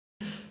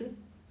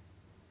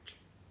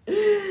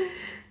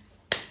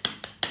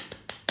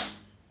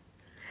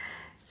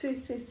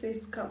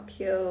Sweet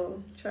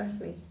Scorpio.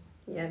 Trust me.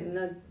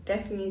 You're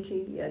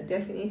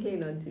definitely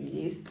not the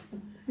least.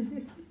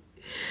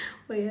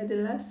 But yeah, the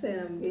last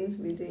time I'm going to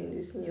be doing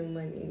this new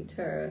money in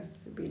Taurus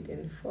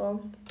reading for.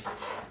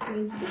 I'm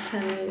going to be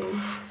channeling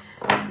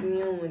the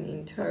new money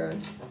in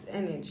Taurus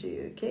energy,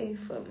 okay,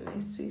 for my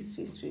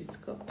sweet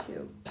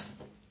Scorpio.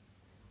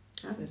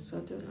 I have a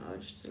sudden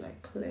urge to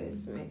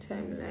cleanse my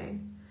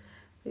timeline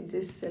with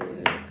this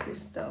selenite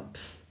crystal.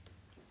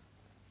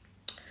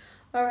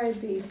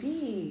 Alright,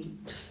 baby,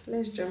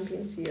 let's jump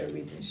into your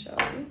reading, shall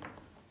we?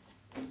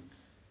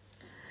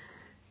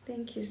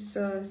 Thank you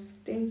so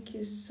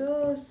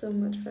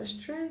much for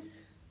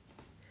strength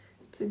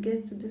to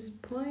get to this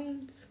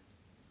point.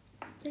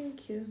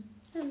 Thank you.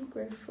 I'm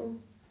grateful.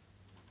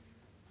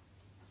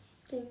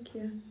 Thank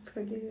you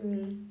for giving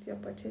me the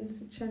opportunity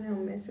to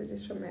channel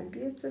messages from my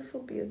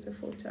beautiful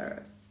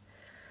Taurus.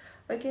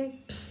 Okay,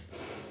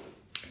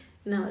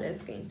 now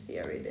let's go into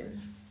your reading.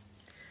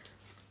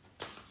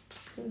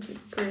 Thank you,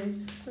 Spirit.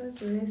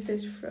 What's the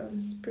message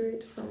from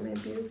Spirit for my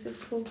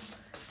beautiful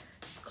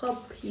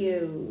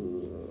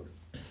Scorpio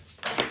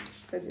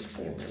for this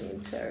new money in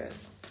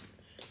Taurus?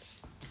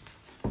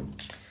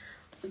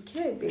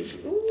 Okay, baby.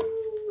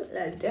 Ooh,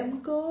 let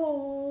them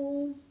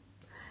go.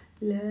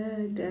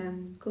 Let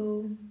them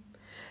go.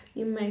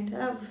 You might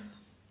have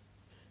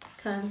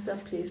Cancer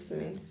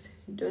placements.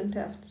 You don't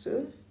have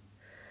to.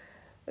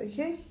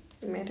 Okay?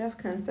 You might have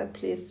Cancer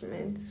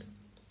placements.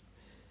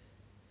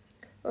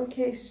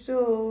 Okay,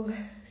 so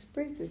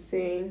Spirit is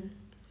saying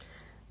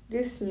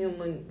this new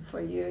moon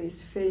for you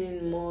is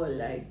feeling more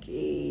like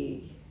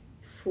a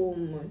full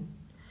moon,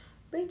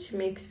 which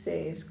makes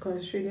sense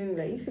considering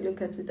that if you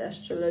look at it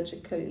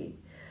astrologically,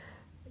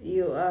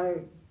 you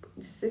are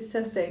the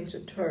sister sign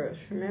to Taurus.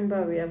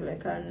 Remember, we have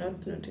our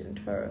north node in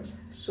Taurus.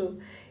 So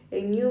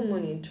a new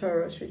moon in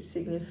Taurus, which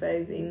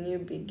signifies a new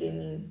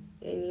beginning,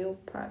 a new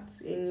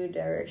path, a new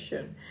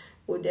direction,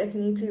 will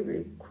definitely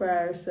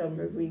require some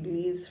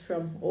release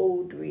from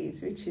old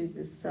ways, which is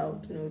the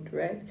south node,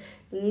 right?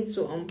 You need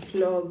to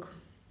unplug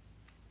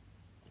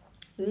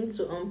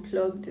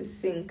the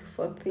sink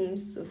for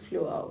things to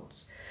flow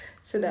out,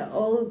 so that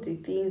all the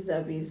things that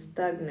have been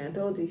stagnant,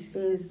 all the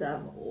things that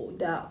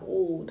are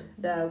old,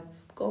 that have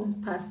gone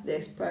past the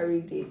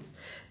expiry dates,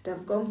 that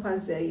have gone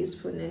past their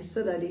usefulness,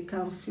 so that they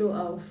can flow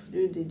out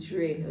through the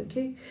drain.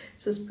 Okay,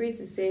 so Spirit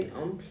is saying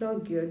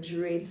unplug your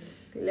drain.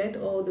 Let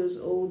all those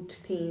old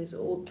things,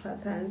 old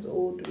patterns,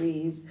 old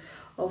ways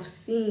of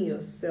seeing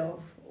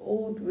yourself,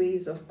 old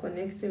ways of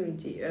connecting with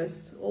the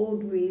earth,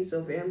 old ways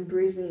of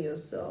embracing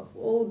yourself,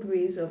 old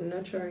ways of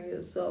nurturing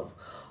yourself,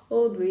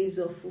 old ways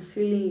of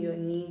fulfilling your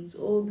needs,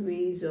 old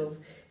ways of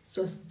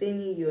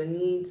sustaining your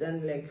needs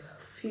and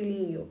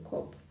filling your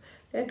cup.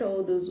 Let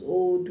all those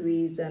old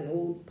ways and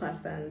old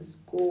patterns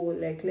go,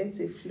 let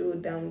it flow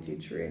down the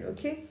drain,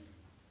 okay?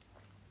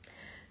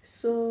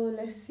 So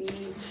let's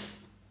see.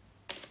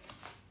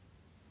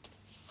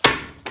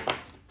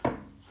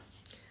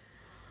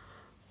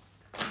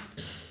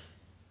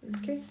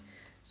 Okay,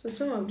 so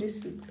some of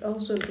this is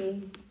also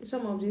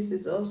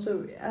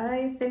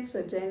thanks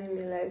for joining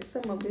me live.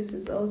 Some of this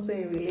is also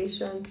in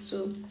relation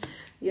to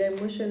your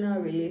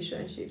emotional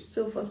relationships.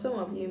 So for some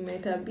of you, you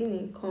might have been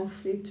in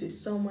conflict with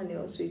someone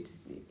else, with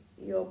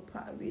your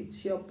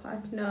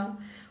partner,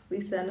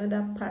 with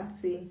another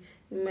party.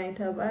 You might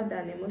have had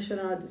an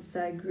emotional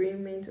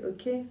disagreement,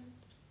 okay?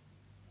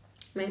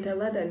 Might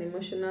have had an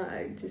emotional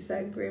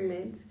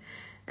disagreement,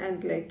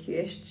 and you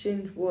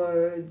exchange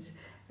words,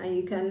 and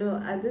you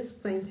cannot, at this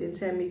point in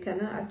time, you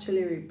cannot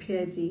actually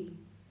repair the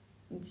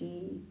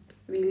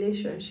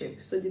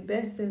relationship. So the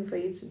best thing for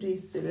you to do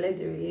is to let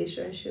the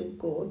relationship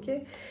go,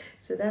 okay?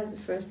 So that's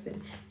the first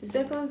thing. The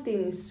second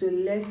thing is to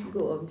let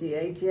go of the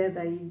idea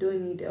that you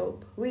don't need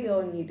help. We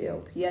all need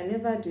help. You are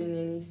never doing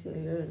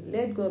anything alone.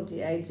 Let go of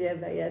the idea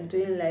that you are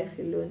doing life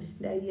alone,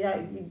 that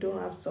you don't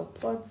have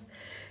support,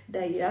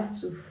 that you have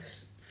to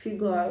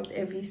figure out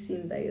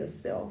everything by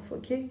yourself,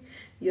 okay?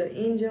 Your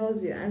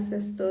angels, your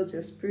ancestors,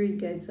 your spirit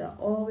guides are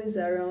always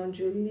around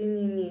you,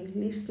 leaning in,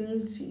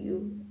 listening to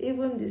you.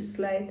 Even the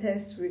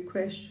slightest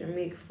request you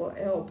make for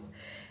help,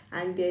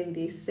 and then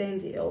they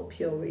send the help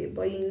your way.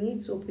 But you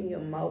need to open your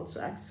mouth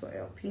to ask for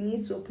help. You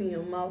need to open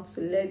your mouth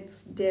to let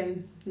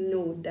them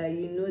know that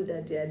you know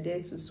that they are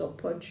there to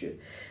support you.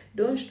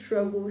 Don't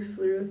struggle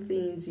through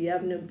things you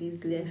have no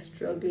business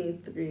struggling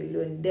through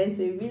alone. There's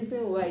a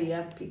reason why you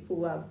have people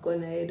who have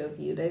gone ahead of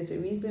you. There's a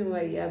reason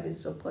why you have a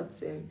support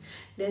team.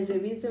 There's a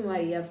reason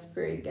why you have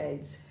spirit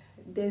guides.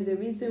 There's a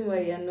reason why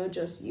you're not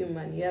just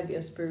human. You have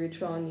your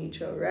spiritual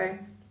nature, right?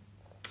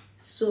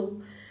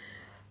 So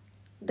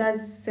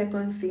that's the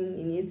second thing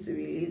you need to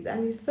release.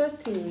 And the third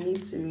thing you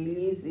need to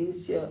release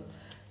is your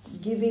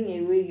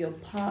giving away your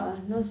power,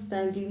 not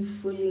standing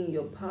fully in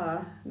your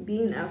power,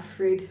 being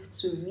afraid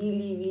to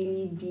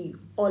really be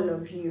all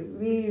of you,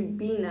 really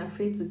being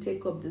afraid to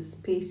take up the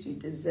space you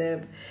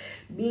deserve,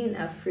 being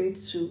afraid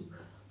to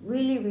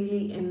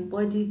really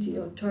embody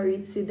the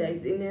authority that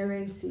is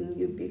inherent in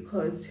you,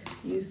 because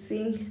you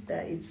think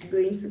that it's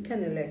going to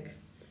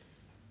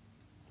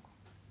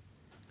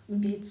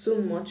be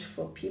too much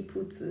for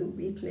people to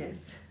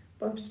witness.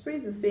 But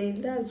Spirit is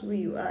saying that's who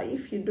you are.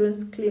 If you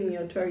don't claim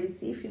your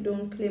authority, if you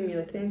don't claim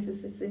your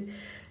authenticity,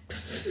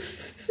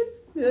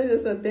 not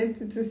just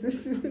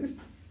authenticity.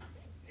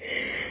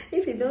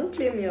 If you don't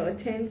claim your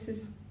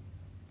authenticity,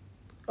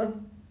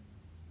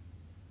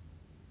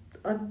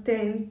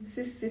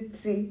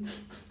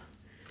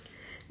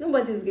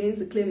 nobody's going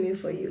to claim it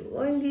for you.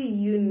 Only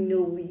you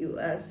know who you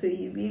are. So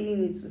you really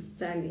need to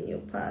stand in your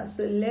power.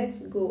 So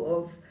let go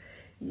of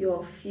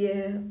your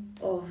fear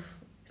of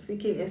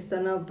seeking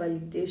external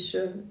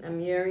validation. I'm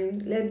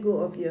hearing. Let go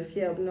of your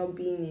fear of not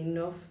being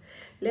enough.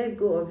 Let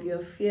go of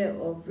your fear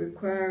of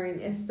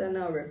requiring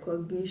external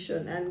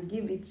recognition and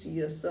give it to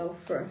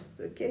yourself first,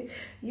 okay?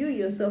 You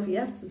yourself, you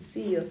have to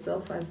see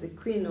yourself as the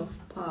queen of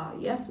power.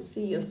 You have to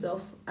see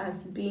yourself as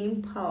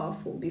being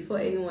powerful before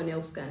anyone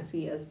else can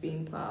see you as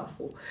being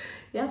powerful.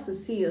 You have to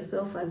see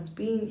yourself as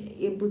being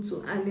able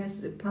to harness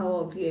the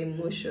power of your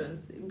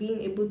emotions,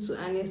 being able to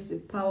harness the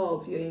power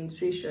of your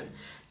intuition,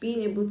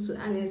 being able to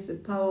harness the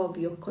power of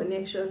your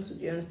connection to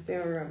the unseen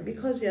realm.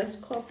 Because you're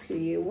Scorpio,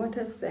 you're a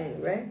water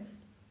sign, right?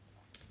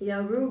 You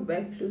are ruled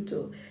by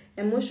Pluto.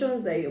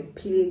 Emotions are your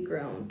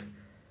playground.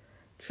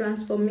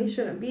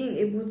 Transformation, being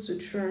able to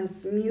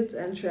transmute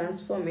and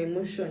transform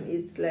emotion,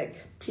 it's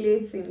like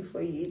plaything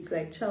for you. It's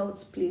like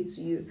child's play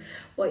to you.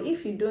 But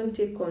if you don't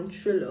take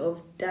control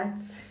of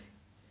that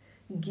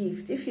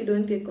gift, if you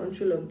don't take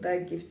control of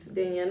that gift,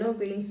 then you're not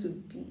going to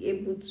be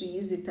able to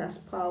use it as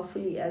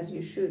powerfully as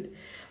you should.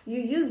 You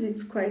use it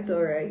quite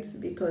alright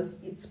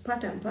because it's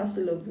part and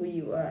parcel of who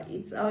you are.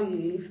 It's how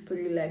you live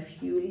through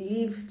life. You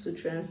live to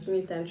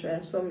transmit and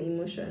transform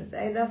emotions,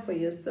 either for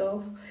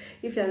yourself.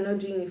 If you're not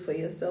doing it for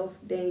yourself,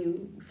 then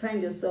you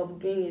find yourself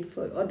doing it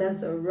for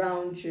others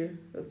around you,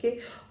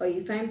 okay? Or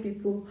you find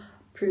people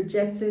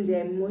projecting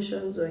their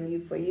emotions on you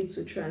for you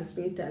to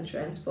transmit and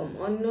transform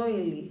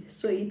unknowingly.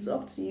 So it's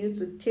up to you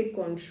to take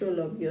control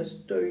of your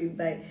story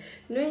by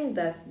knowing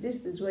that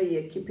this is what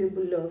you're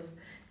capable of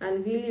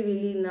and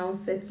really now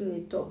setting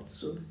it up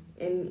to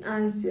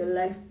enhance your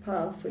life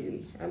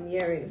powerfully. I'm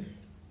hearing,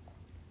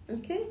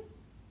 okay?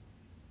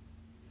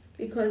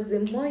 Because the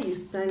more you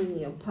stand in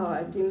your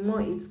power, the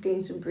more it's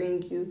going to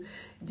bring you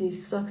the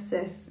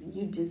success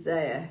you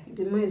desire.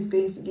 The more it's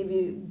going to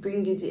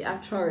bring you the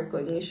actual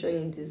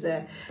recognition you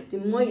desire. The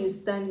more you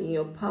stand in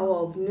your power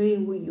of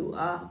knowing who you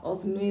are,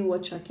 of knowing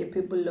what you're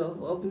capable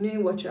of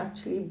knowing what you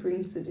actually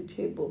bring to the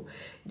table,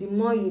 the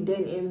more you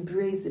then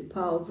embrace the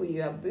power of who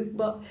you are.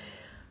 But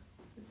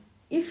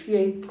if you're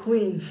a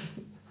queen,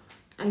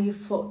 and you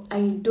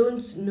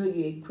don't know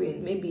you're a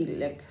queen, maybe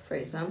like, for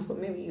example,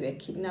 maybe you were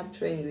kidnapped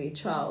when you were a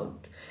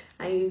child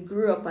and you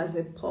grew up as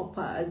a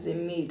pauper, as a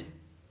maid.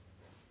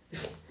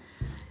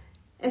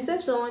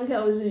 Except someone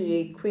tells you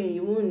you're a queen,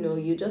 you won't know,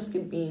 you just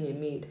keep being a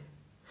maid.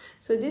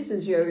 So this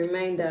is your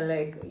reminder,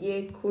 like, you're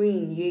a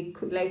queen,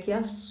 like you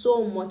have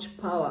so much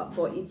power,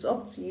 but it's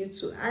up to you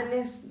to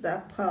harness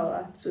that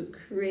power to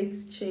create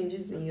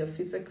changes in your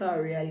physical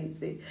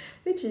reality,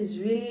 which is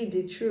really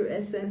the true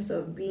essence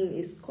of being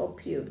a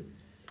Scorpio.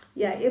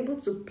 You are able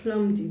to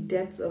plumb the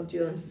depths of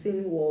the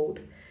unseen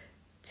world,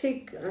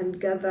 take and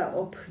gather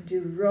up the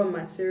raw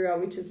material,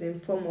 which is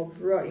in form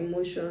of raw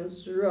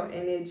emotions, raw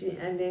energy,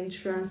 and then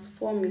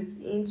transform it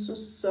into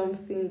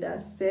something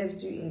that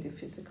serves you in the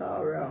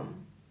physical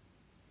realm.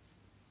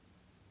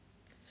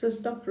 So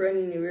stop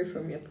running away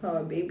from your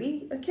power,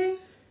 baby, okay?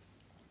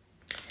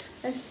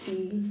 Let's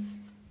see.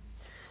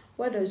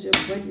 What does your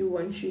body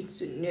want you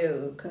to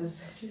know?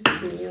 Because this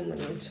is a new moon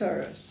in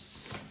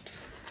Taurus.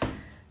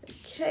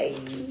 Okay.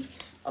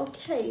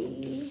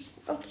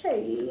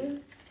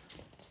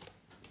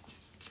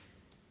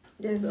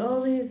 There's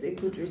always a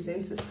good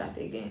reason to start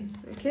again,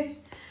 okay?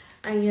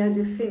 And you're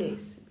the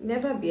phoenix.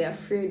 Never be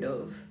afraid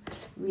of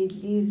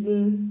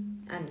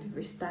releasing and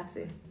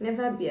restarting.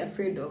 Never be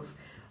afraid of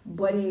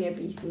burning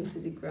everything to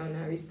the ground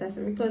and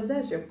restarting, because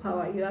that's your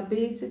power, your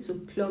ability to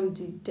plumb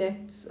the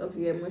depths of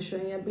your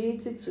emotion, your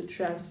ability to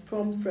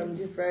transform from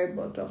the very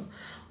bottom.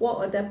 What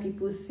other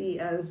people see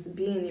as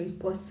being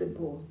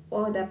impossible,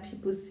 what other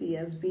people see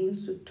as being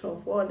too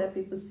tough, what other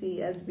people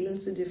see as being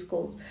too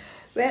difficult,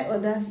 where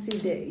others see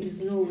there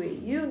is no way,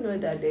 you know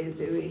that there is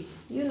a way.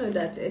 You know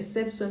that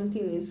except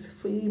something is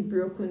fully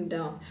broken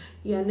down,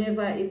 you are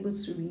never able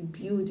to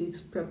rebuild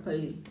it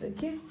properly,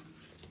 okay?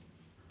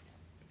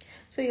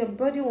 So your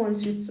body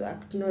wants you to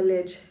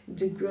acknowledge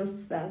the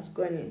growth that's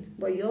gone in,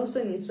 but you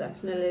also need to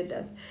acknowledge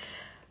that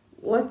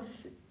what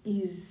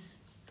is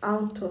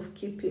out of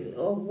keeping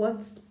or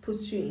what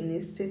puts you in a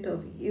state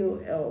of ill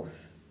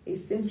health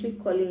is simply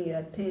calling your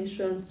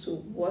attention to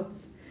what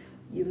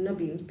you've not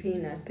been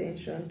paying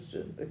attention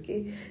to,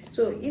 okay?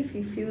 So if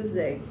it feels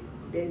like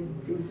there's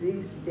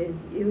disease,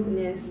 there's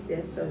illness,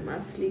 there's some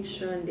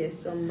affliction, there's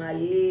some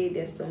malaise,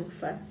 there's some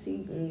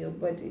fatigue in your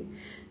body,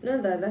 know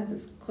that that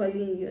is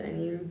calling you and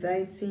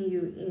inviting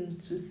you in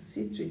to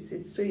sit with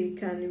it so you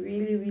can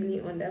really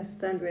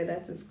understand where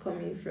that is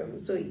coming from.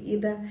 So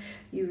either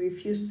you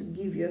refuse to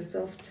give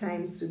yourself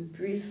time to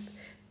breathe,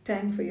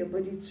 time for your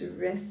body to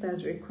rest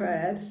as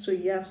required. So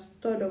you have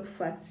stored up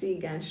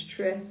fatigue and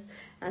stress,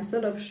 and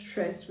stored up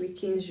stress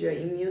weakens your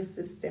immune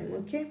system,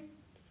 okay?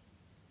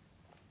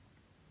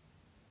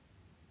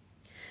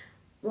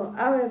 Well,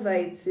 however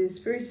it is,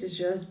 Spirit is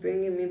just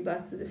bringing me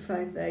back to the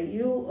fact that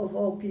you, of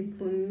all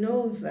people,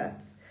 know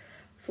that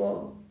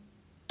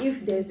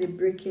if there's a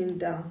breaking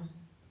down,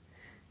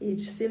 it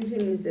simply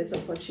means there's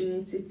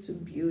opportunity to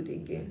build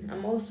again.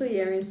 I'm also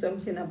hearing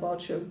something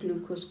about your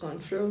glucose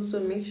control, so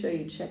make sure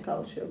you check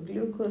out your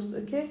glucose,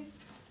 okay?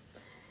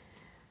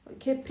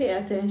 Okay, pay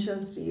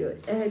attention to your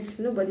head.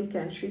 Nobody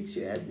can treat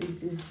you as you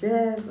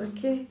deserve,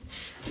 okay?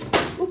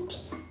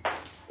 Oops.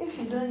 If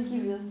you don't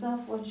give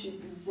yourself what you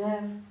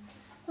deserve,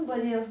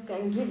 nobody else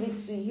can give it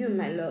to you,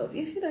 my love.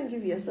 If you don't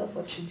give yourself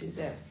what you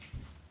deserve,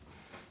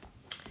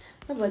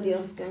 nobody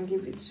else can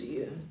give it to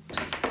you.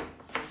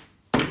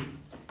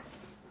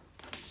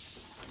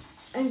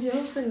 And you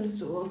also need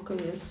to work on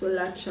your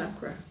solar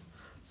chakra.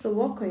 So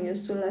work on your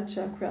solar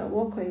chakra,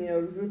 work on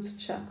your root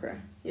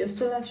chakra. Your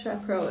solar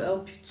chakra will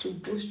help you to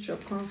boost your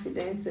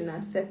confidence in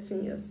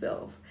accepting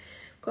yourself.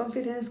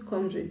 Confidence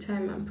comes with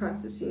time and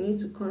practice. You need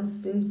to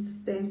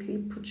consistently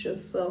put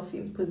yourself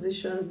in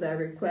positions that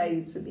require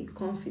you to be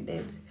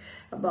confident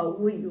about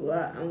who you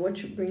are and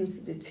what you bring to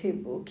the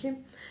table, okay?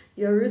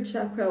 Your root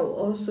chakra will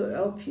also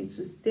help you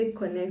to stay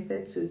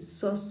connected to the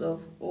source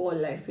of all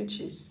life,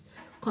 which is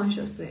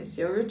consciousness.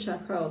 Your root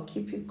chakra will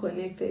keep you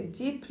connected,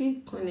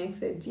 deeply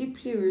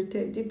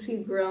rooted, deeply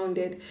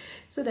grounded,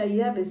 so that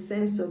you have a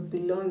sense of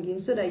belonging,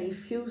 so that you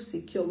feel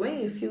secure. When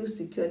you feel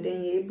secure,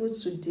 then you're able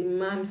to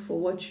demand for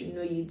what you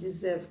know you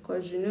deserve,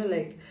 because you know,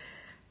 like,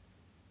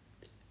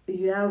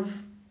 you have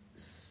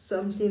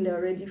something that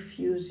already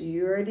fuels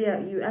you.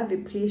 You have a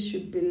place you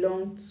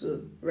belong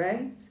to,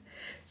 right?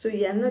 So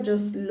you are not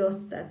just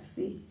lost at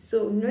sea.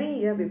 So knowing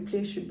you have a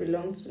place you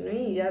belong to,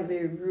 knowing you have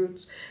a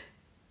root,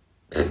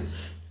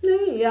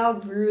 knowing you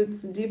have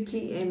roots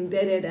deeply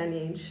embedded and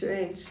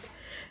entrenched,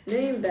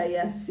 knowing that you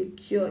are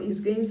secure is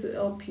going to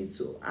help you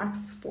to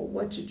ask for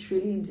what you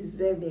truly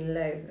deserve in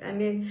life. And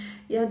then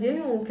you are the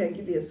only one who can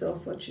give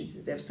yourself what you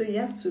deserve. So you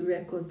have to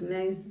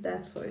recognize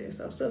that for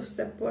yourself. So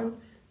step one,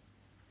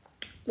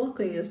 work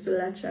on your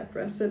solar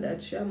chakra so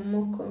that you are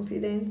more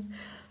confident,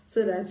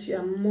 so that you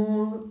are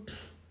more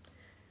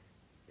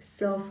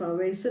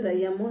self-aware, so that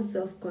you're more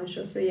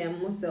self-conscious, so you're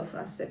more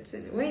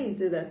self-accepting. When you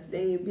do that,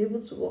 then you'll be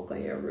able to work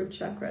on your root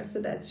chakra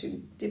so that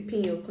you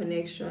deepen your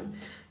connection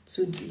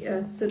to the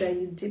earth, so that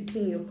you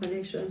deepen your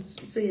connection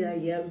so that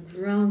you're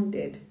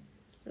grounded,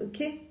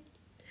 okay?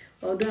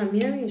 Although I'm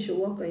hearing you should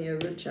work on your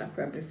root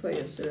chakra before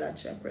your solar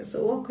chakra.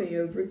 So work on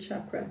your root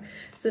chakra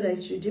so that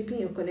you deepen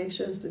your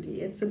connection to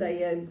the earth, so that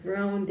you're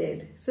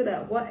grounded, so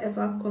that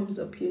whatever comes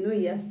up, you know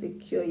you're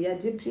secure. You're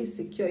deeply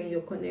secure in your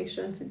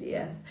connection to the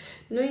earth,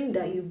 knowing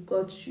that you've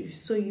got you,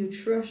 so you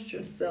trust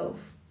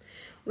yourself.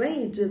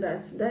 When you do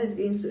that, that is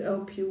going to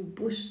help you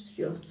boost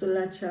your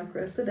solar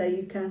chakra so that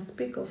you can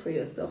speak up for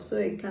yourself, so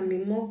that you can be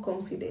more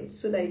confident,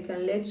 so that you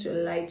can let your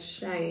light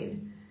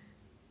shine.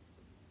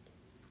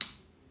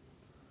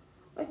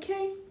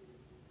 Okay,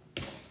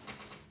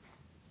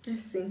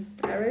 let's see.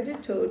 I already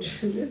told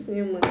you this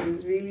new month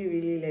is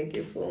really like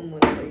a full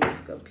month for you,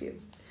 Scorpio.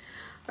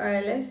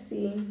 Alright, let's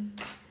see.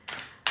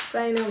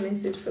 Final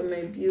message for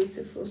my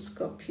beautiful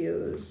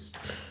Scorpios.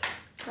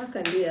 How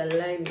can they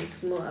align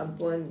with more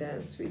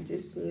abundance with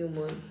this new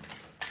month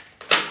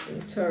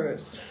in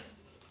Taurus?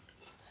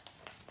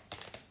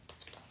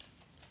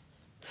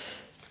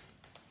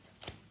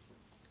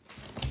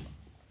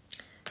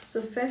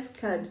 So first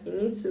card, you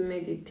need to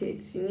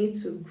meditate. You need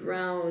to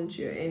ground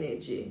your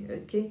energy,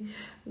 okay?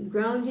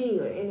 Grounding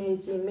your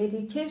energy.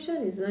 Meditation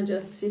is not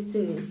just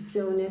sitting in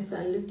stillness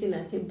and looking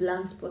at a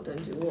blank spot on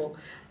the wall.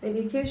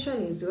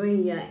 Meditation is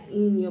when you are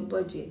in your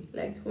body,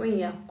 like when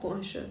you are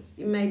conscious.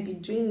 You might be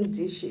doing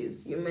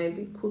dishes, you might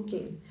be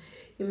cooking,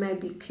 you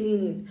might be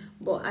cleaning,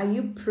 but are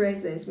you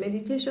present?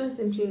 Meditation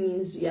simply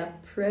means you are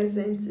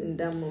present in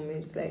that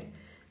moment, like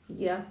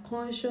you are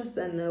conscious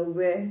and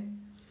aware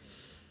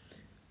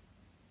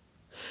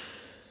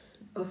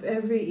of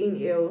every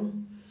inhale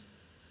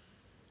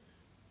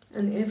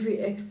and every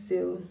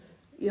exhale.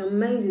 Your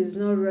mind is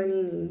not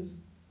running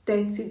in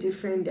 30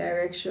 different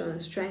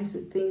directions trying to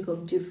think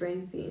of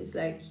different things.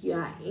 Like, you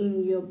are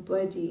in your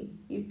body.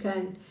 You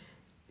can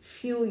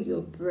feel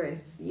your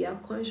breath. You are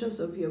conscious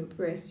of your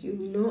breath. You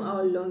know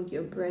how long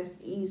your breath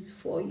is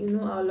for. You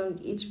know how long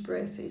each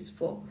breath is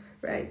for,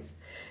 right?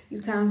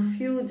 You can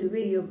feel the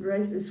way your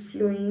breath is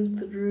flowing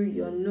through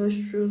your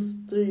nostrils,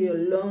 through your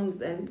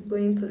lungs, and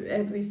going through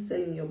every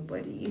cell in your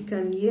body. You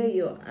can hear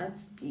your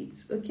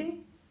heartbeat, okay?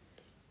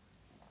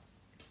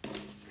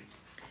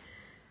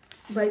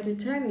 By the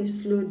time you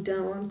slow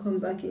down and come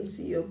back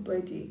into your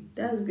body,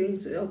 that's going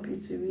to help you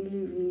to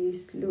really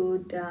slow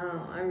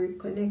down and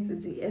reconnect to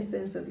the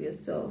essence of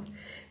yourself.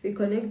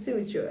 Reconnecting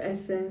with your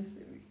essence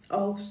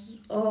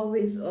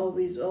always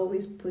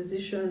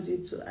positions you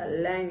to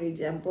align with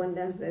the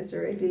abundance that's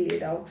already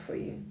laid out for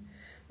you.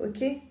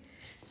 Okay?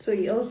 So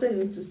you also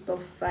need to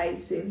stop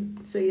fighting.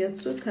 So your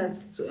two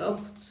cards to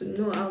help to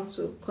know how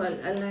to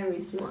align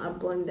with more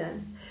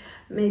abundance.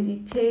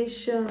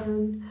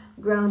 Meditation,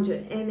 ground your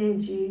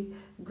energy,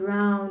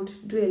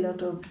 do a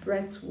lot of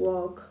breath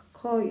work,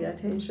 call your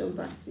attention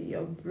back to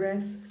your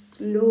breath,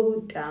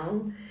 slow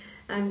down.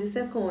 And the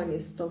second one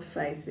is stop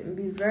fighting.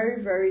 Be very,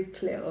 very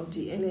clear of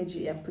the energy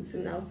you're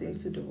putting out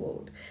into the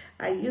world.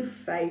 Are you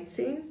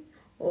fighting,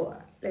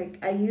 or like,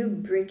 are you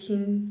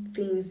breaking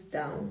things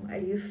down? Are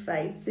you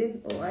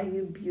fighting, or are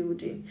you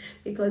building?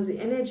 Because the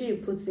energy you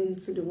put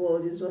into the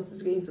world is what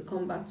is going to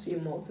come back to you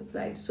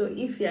multiplied. So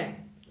if you're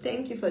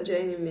thank you for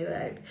joining me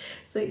live.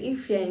 So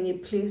if you're in a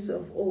place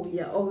of, oh,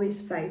 you're always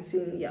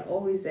fighting, you're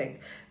always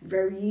like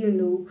very,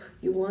 you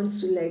want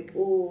to like,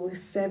 oh,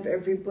 serve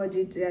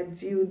everybody their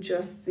due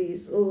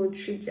justice, oh,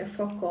 treat your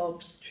fuck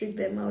ups, treat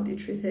them how they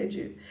treated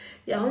you,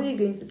 you're only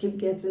going to keep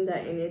getting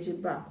that energy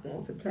back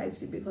multiplied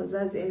to you, because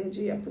that's the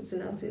energy you're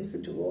putting out into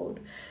the world.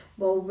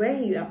 But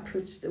when you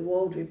approach the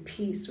world with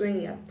peace, when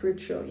you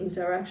approach your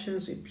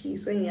interactions with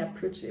peace, when you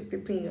approach the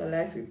people in your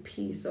life with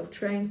peace, of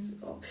trying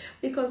to,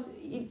 because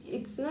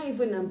it's not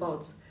even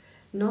about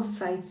not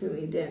fighting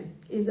with them.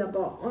 It's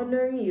about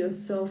honoring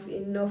yourself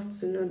enough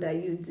to know that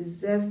you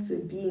deserve to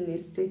be in a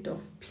state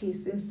of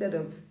peace instead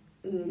of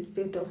in a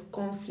state of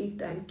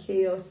conflict and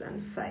chaos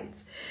and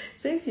fight.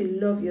 So if you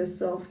love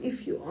yourself,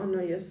 if you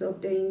honor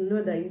yourself, then you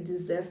know that you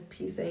deserve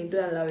peace and you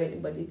don't allow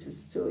anybody to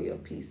steal your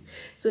peace.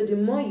 So the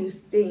more you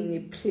stay in a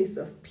place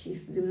of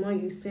peace, the more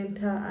you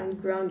center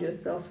and ground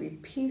yourself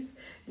with peace,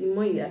 the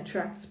more you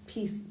attract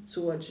peace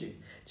towards you.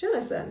 Do you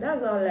understand?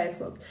 That's how life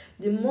works.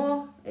 The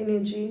more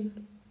energy,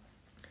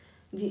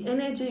 the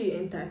energy you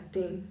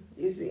entertain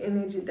is the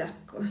energy that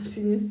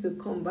continues to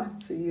come back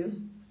to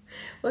you.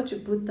 What you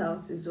put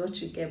out is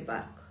what you get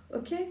back.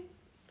 Okay?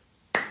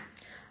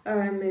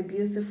 Alright, my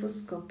beautiful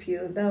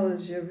Scorpio. That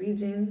was your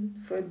reading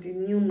for the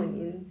new moon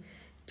in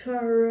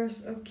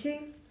Taurus.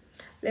 Okay?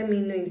 Let me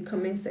know in the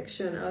comment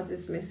section how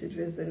this message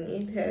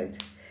resonated.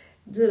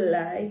 Do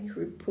like,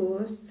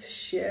 repost,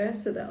 share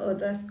so that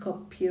other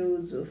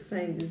Scorpios will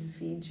find this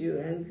video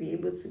and be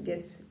able to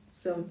get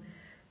some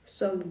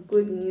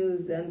good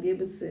news and be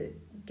able to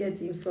get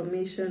the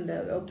information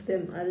that will help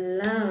them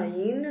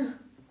align.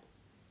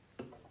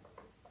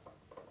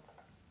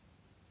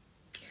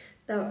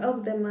 That will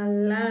help them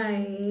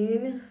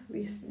align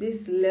with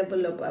this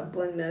level of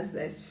abundance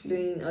that's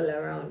flowing all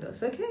around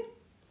us. Okay?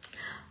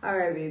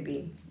 Alright,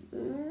 baby.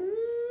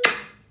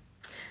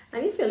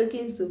 And if you're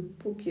looking to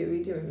book your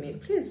reading with me,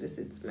 please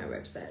visit my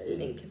website.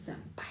 Link is in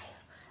bio.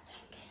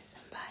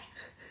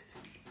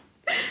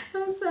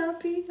 I'm so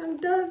happy. I'm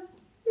done.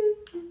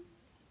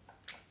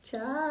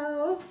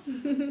 Ciao.